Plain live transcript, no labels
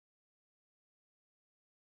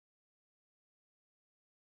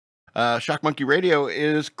Shock Monkey Radio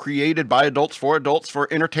is created by adults for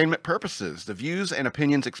entertainment purposes. The views and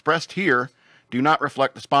opinions expressed here do not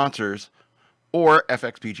reflect the sponsors or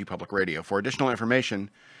FXPG Public Radio. For additional information,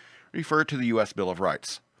 refer to the U.S. Bill of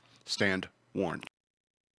Rights. Stand warned.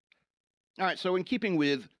 All right, so in keeping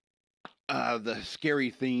with the scary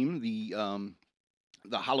theme, the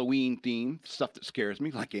Halloween theme, stuff that scares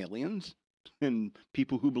me, like aliens and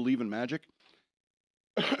people who believe in magic,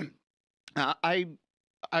 I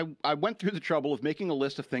went through the trouble of making a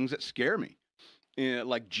list of things that scare me,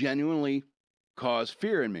 like genuinely cause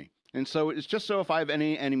fear in me. And so it's just so if I have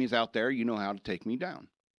any enemies out there, you know how to take me down.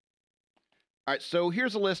 All right, so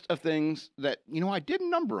here's a list of things that, I didn't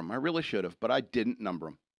number them. I really should have, but I didn't number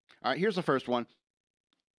them. All right, here's the first one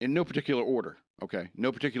in no particular order. Okay,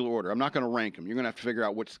 no particular order. I'm not going to rank them. You're going to have to figure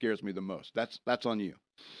out what scares me the most. That's on you.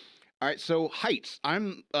 All right, so heights.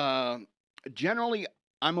 I'm generally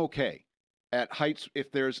I'm okay at heights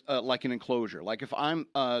if there's like an enclosure. Like if I'm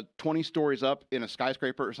 20 stories up in a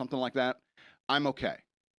skyscraper or something like that, I'm okay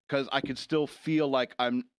because I could still feel like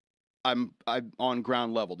I'm on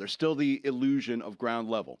ground level. There's still the illusion of ground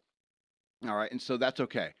level. All right, and so that's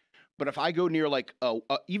okay. But if I go near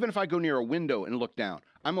even if I go near a window and look down,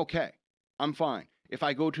 I'm okay. I'm fine. If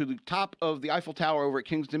I go to the top of the Eiffel Tower over at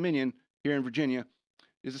King's Dominion here in Virginia,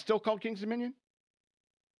 is it still called King's Dominion?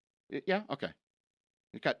 Yeah, okay.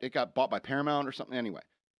 It got bought by Paramount or something. Anyway,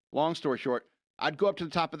 long story short, I'd go up to the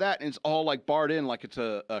top of that and it's all like barred in like it's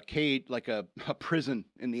a cage, like a prison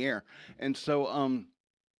in the air. And so I'm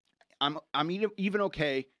even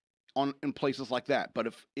okay in places like that.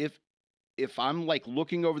 But if I'm like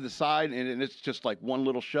looking over the side and it's just like one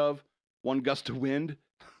little shove, one gust of wind,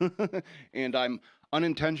 and I'm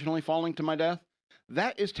unintentionally falling to my death,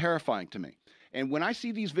 that is terrifying to me. And when I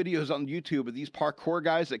see these videos on YouTube of these parkour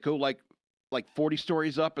guys that go like 40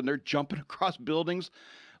 stories up and they're jumping across buildings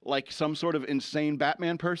like some sort of insane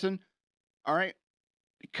Batman person, all right?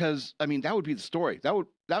 Because I mean that would be the story.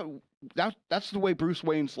 That's the way Bruce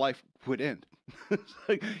Wayne's life would end.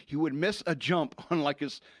 Like, he would miss a jump on like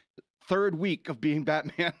his third week of being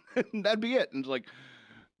Batman. That'd be it. And it's like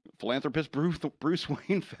philanthropist Bruce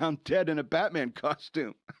Wayne found dead in a Batman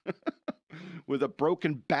costume with a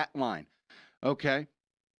broken bat line. Okay.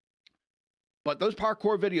 But those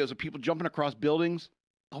parkour videos of people jumping across buildings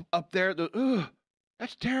up there,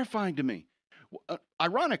 that's terrifying to me.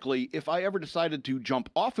 Ironically, if I ever decided to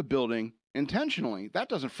jump off a building intentionally, that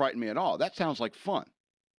doesn't frighten me at all. That sounds like fun.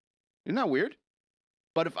 Isn't that weird?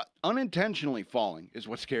 But if unintentionally falling is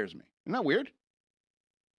what scares me. Isn't that weird?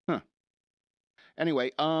 Huh.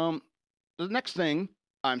 Anyway, the next thing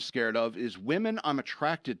I'm scared of is women I'm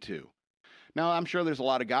attracted to. Now, I'm sure there's a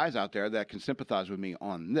lot of guys out there that can sympathize with me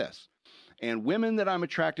on this. And women that I'm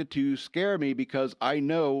attracted to scare me because I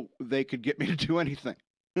know they could get me to do anything.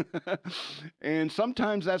 And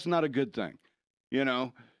sometimes that's not a good thing.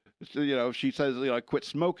 If she says, quit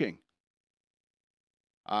smoking.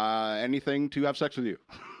 Anything to have sex with you.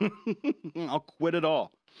 I'll quit it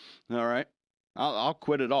all. All right. I'll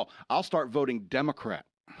quit it all. I'll start voting Democrat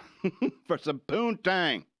for some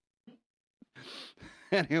poontang.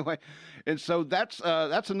 Anyway, and so that's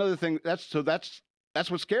another thing. That's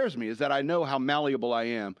what scares me is that I know how malleable I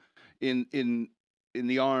am in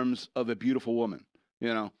the arms of a beautiful woman.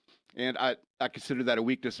 And I consider that a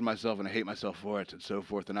weakness in myself, and I hate myself for it, and so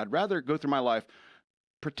forth. And I'd rather go through my life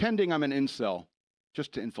pretending I'm an incel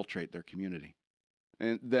just to infiltrate their community,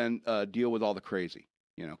 and then deal with all the crazy.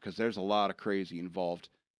 Because there's a lot of crazy involved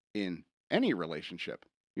in any relationship,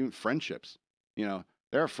 even friendships. There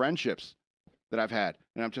are friendships that I've had,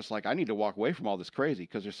 and I'm just like, I need to walk away from all this crazy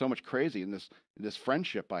because there's so much crazy in this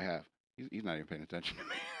friendship I have. He's not even paying attention to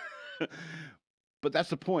me. But that's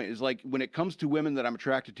the point, is like when it comes to women that I'm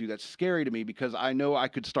attracted to, that's scary to me because I know I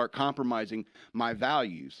could start compromising my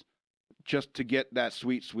values just to get that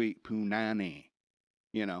sweet, sweet punani,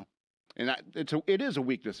 And it is a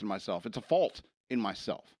weakness in myself. It's a fault in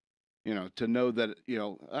myself, to know that,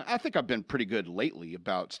 I think I've been pretty good lately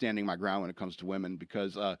about standing my ground when it comes to women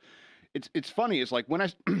because it's funny. It's like when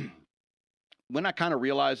I when I kind of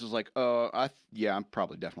realized is like, I'm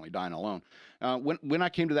probably definitely dying alone. When I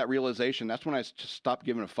came to that realization, that's when I just stopped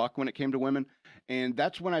giving a fuck when it came to women, and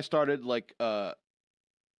that's when I started like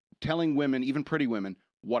telling women, even pretty women,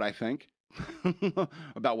 what I think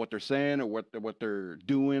about what they're saying or what they're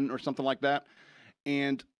doing or something like that,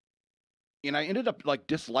 and I ended up like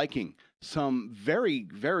disliking some very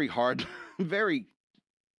very hard, very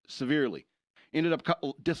severely ended up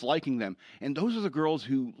disliking them. And those are the girls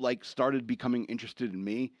who like started becoming interested in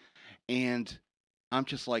me. And I'm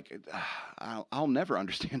just like, I'll never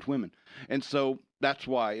understand women. And so that's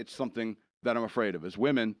why it's something that I'm afraid of, is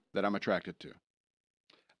women that I'm attracted to.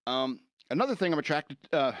 Another thing I'm attracted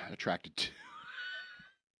to.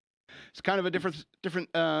 It's kind of a different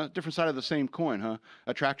side of the same coin, huh?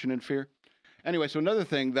 Attraction and fear. Anyway, so another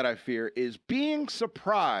thing that I fear is being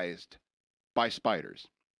surprised by spiders.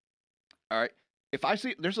 All right. If I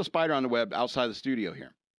see there's a spider on the web outside the studio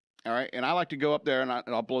here, all right, and I like to go up there and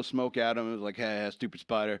I'll blow smoke at him. It's like, hey, stupid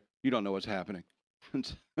spider, you don't know what's happening.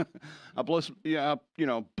 I'll blow,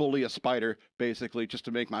 bully a spider basically just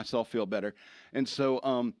to make myself feel better. And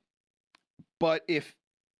so, but if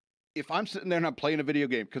I'm sitting there and I'm playing a video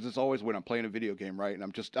game, because it's always when I'm playing a video game, right, and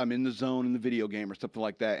I'm in the zone in the video game or something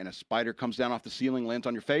like that, and a spider comes down off the ceiling, lands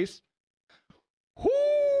on your face.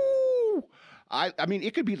 Whoo! I mean,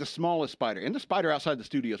 it could be the smallest spider, and the spider outside the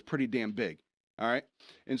studio is pretty damn big. All right,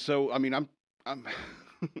 and so I mean, I'm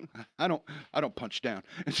I don't punch down.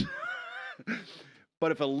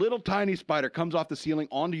 But if a little tiny spider comes off the ceiling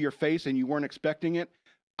onto your face and you weren't expecting it,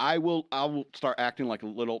 I will start acting like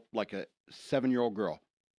a 7-year-old girl.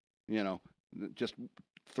 Just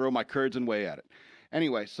throw my curds and way at it.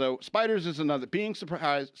 Anyway, so spiders is another. Being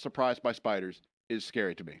surprised by spiders is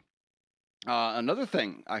scary to me. Another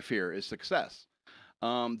thing I fear is success.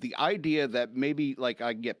 The idea that maybe like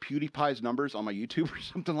I get PewDiePie's numbers on my YouTube or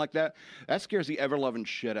something like that, that scares the ever-loving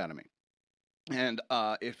shit out of me. And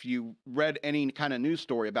if you read any kind of news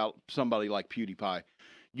story about somebody like PewDiePie,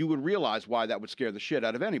 you would realize why that would scare the shit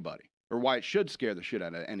out of anybody, or why it should scare the shit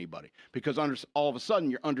out of anybody. Because all of a sudden,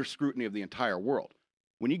 you're under scrutiny of the entire world.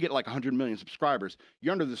 When you get like 100 million subscribers,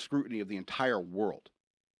 you're under the scrutiny of the entire world.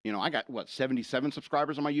 I got, 77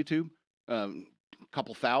 subscribers on my YouTube? A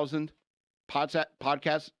couple thousand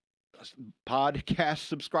podcast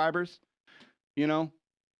subscribers.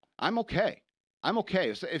 I'm okay.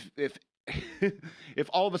 So if if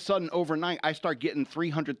all of a sudden overnight I start getting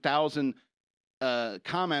 300,000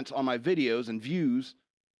 comments on my videos and views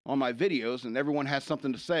on my videos, and everyone has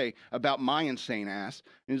something to say about my insane ass,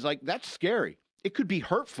 and it's like, that's scary. It could be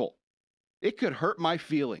hurtful. It could hurt my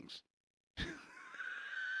feelings.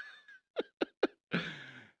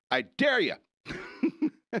 I dare you.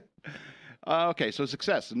 Okay, so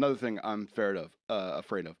success, another thing I'm afraid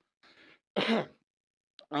of.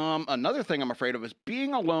 Another thing I'm afraid of is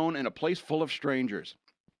being alone in a place full of strangers.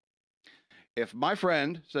 If my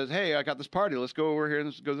friend says, hey, I got this party, let's go over here and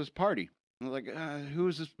let's go to this party. I'm like,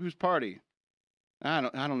 whose party? I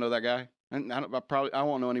don't know that guy. I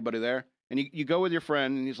won't know anybody there. And you go with your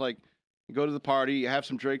friend, and he's like, you go to the party, you have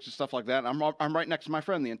some drinks and stuff like that. And I'm right next to my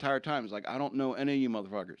friend the entire time. It's like, I don't know any of you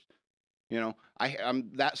motherfuckers.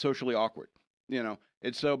 I'm that socially awkward. And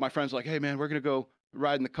so my friend's like, hey man, we're gonna go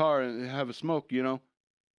ride in the car and have a smoke. You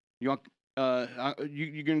want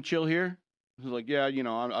you gonna chill here? I was like, yeah, I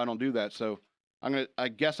don't do that. So I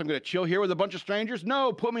guess I'm gonna chill here with a bunch of strangers.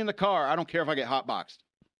 No, put me in the car. I don't care if I get hotboxed.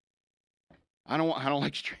 I don't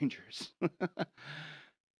like strangers.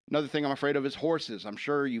 Another thing I'm afraid of is horses. I'm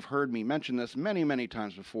sure you've heard me mention this many, many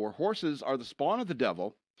times before. Horses are the spawn of the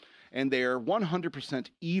devil, and they're 100%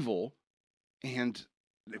 evil. And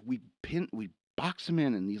we box them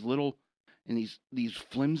in these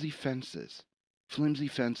flimsy fences,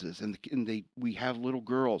 and we have little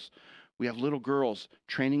girls. We have little girls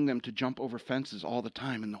training them to jump over fences all the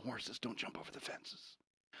time, and the horses don't jump over the fences.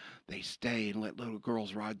 They stay and let little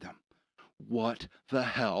girls ride them. What the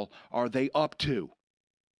hell are they up to?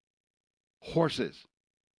 Horses.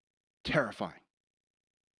 Terrifying.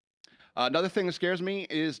 Another thing that scares me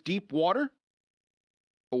is deep water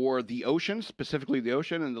or the ocean, specifically the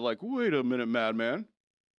ocean. And they're like, wait a minute, madman.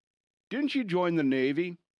 Didn't you join the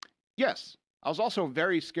Navy? Yes. I was also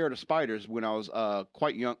very scared of spiders when I was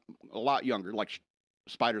quite young, a lot younger, like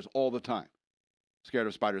spiders all the time. Scared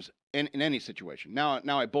of spiders in any situation. Now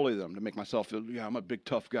I bully them to make myself feel, yeah, I'm a big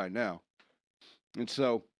tough guy now. And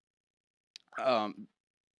so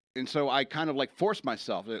I kind of like forced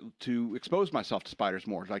myself to expose myself to spiders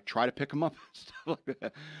more. Like try to pick them up, stuff like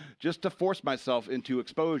that, just to force myself into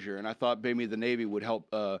exposure. And I thought maybe the Navy would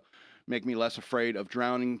help make me less afraid of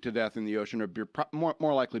drowning to death in the ocean, or be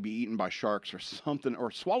more likely be eaten by sharks or something,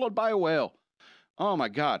 or swallowed by a whale. Oh my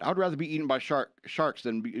God, I would rather be eaten by sharks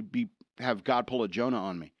than have God pull a Jonah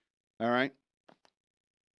on me. All right.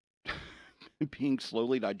 Being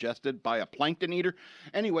slowly digested by a plankton eater.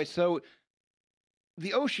 Anyway, so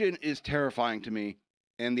the ocean is terrifying to me,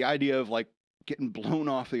 and the idea of like getting blown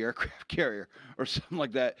off the aircraft carrier or something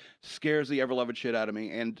like that scares the ever-loving shit out of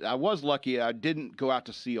me. And I was lucky I didn't go out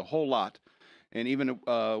to sea a whole lot, and even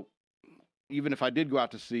if I did go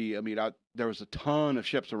out to sea, I mean, there was a ton of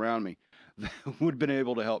ships around me that would have been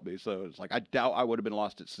able to help me. So it's like I doubt I would have been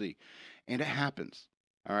lost at sea, and it happens.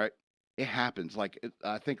 All right. It happens. Like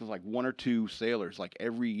I think it's like one or two sailors like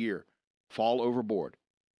every year fall overboard,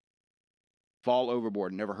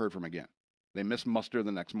 never heard from again. They miss muster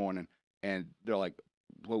the next morning, and they're like,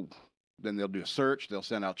 whoa. Then they'll do a search. They'll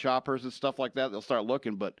send out choppers and stuff like that. They'll start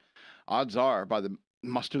looking, but odds are by the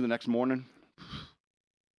muster the next morning,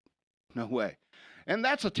 no way. And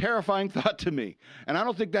that's a terrifying thought to me. And I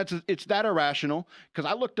don't think it's that irrational, because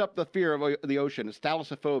I looked up the fear of the ocean. It's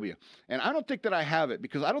thalassophobia. And I don't think that I have it,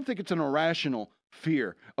 because I don't think it's an irrational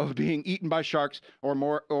fear of being eaten by sharks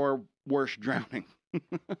or worse, drowning.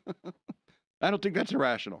 I don't think that's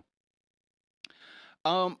irrational.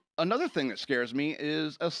 Another thing that scares me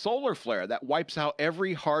is a solar flare that wipes out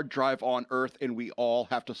every hard drive on Earth, and we all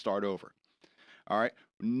have to start over. All right?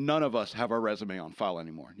 None of us have our resume on file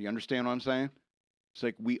anymore. You understand what I'm saying? It's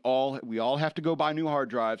like we all have to go buy new hard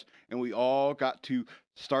drives, and we all got to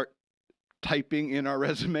start typing in our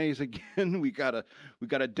resumes again. We gotta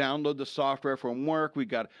download the software from work. We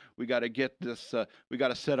gotta get this. We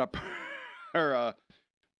gotta set up our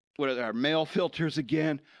our mail filters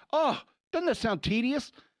again. Oh, doesn't that sound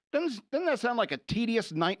tedious? Doesn't that sound like a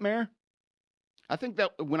tedious nightmare? I think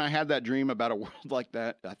that when I had that dream about a world like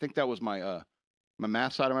that, I think that was my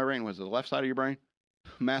math side of my brain. Was it the left side of your brain?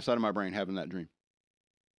 Math side of my brain having that dream.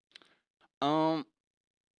 And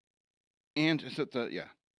is it yeah.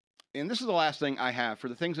 And this is the last thing I have for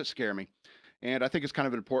the things that scare me, and I think it's kind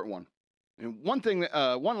of an important one. And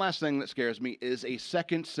one last thing that scares me is a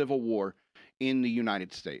second civil war in the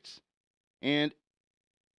United States. And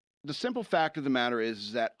the simple fact of the matter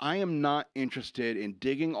is that I am not interested in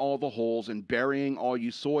digging all the holes and burying all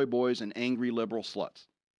you soy boys and angry liberal sluts.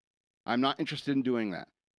 I'm not interested in doing that.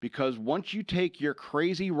 Because once you take your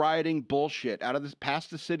crazy rioting bullshit out of this past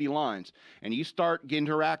the city lines, and you start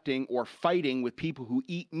interacting or fighting with people who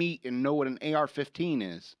eat meat and know what an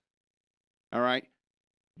AR-15 is, all right,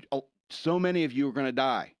 so many of you are going to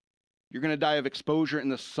die. You're going to die of exposure in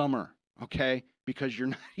the summer, okay, because you're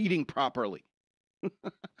not eating properly.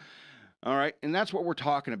 All right, and that's what we're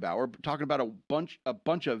talking about. We're talking about a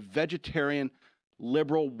bunch of vegetarian,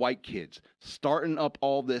 liberal white kids starting up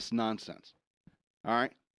all this nonsense. All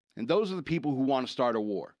right. And those are the people who want to start a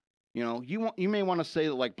war. You know, you may want to say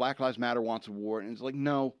that like Black Lives Matter wants a war, and it's like,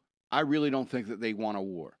 no, I really don't think that they want a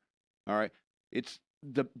war. All right, it's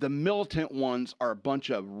the militant ones are a bunch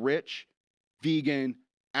of rich, vegan,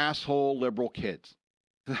 asshole liberal kids.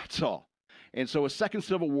 That's all. And so a second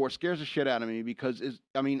civil war scares the shit out of me because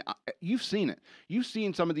you've seen it. You've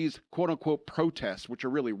seen some of these quote unquote protests, which are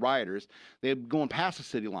really rioters. They're going past the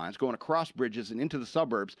city lines, going across bridges and into the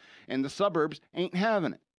suburbs, and the suburbs ain't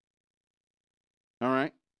having it. All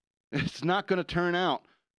right? It's not going to turn out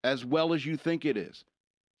as well as you think it is.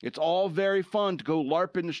 It's all very fun to go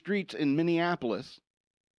LARP in the streets in Minneapolis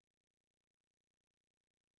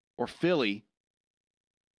or Philly.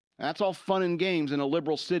 That's all fun and games in a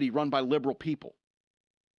liberal city run by liberal people.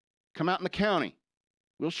 Come out in the county.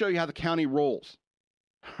 We'll show you how the county rolls.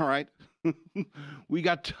 All right? We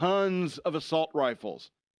got tons of assault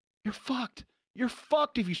rifles. You're fucked. You're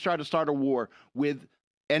fucked if you try to start a war with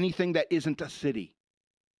anything that isn't a city.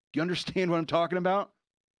 Do you understand what I'm talking about?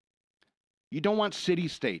 You don't want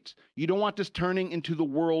city-states. You don't want this turning into the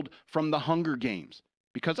world from the Hunger Games.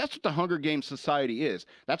 Because that's what the Hunger Games society is.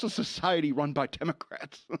 That's a society run by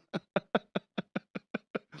Democrats.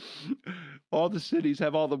 All the cities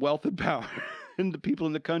have all the wealth and power. And the people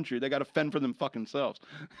in the country, they got to fend for them fucking selves.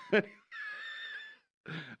 That's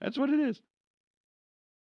what it is.